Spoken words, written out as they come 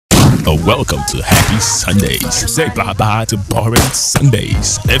welcome to Happy Sundays. Say bye-bye to boring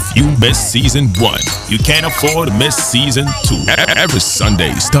Sundays. If you miss season 1, you can't afford to miss season 2. Every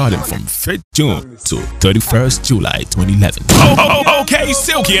Sunday starting from 5th June to 31st July 2011. Okay,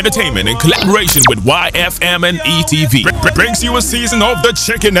 Silky Entertainment in collaboration with YFM and ETV brings you a season of the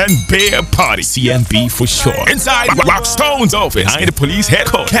Chicken and Beer Party. CNB for sure. Inside Rockstones Office, behind the police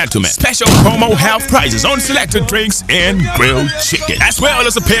headquarters. Cantonments. Special promo half prices on selected drinks and grilled chicken, as well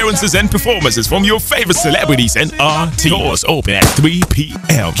as appearances and performances from your favorite celebrities and artists. Doors open at 3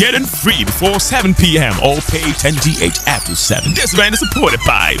 p.m. Get in free before 7 p.m. or pay 10 GH after 7. This event is supported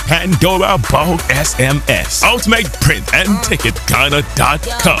by Pandora Bulk SMS, Ultimate Print and Ticket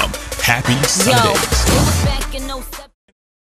Ghana.com. Happy Sundays.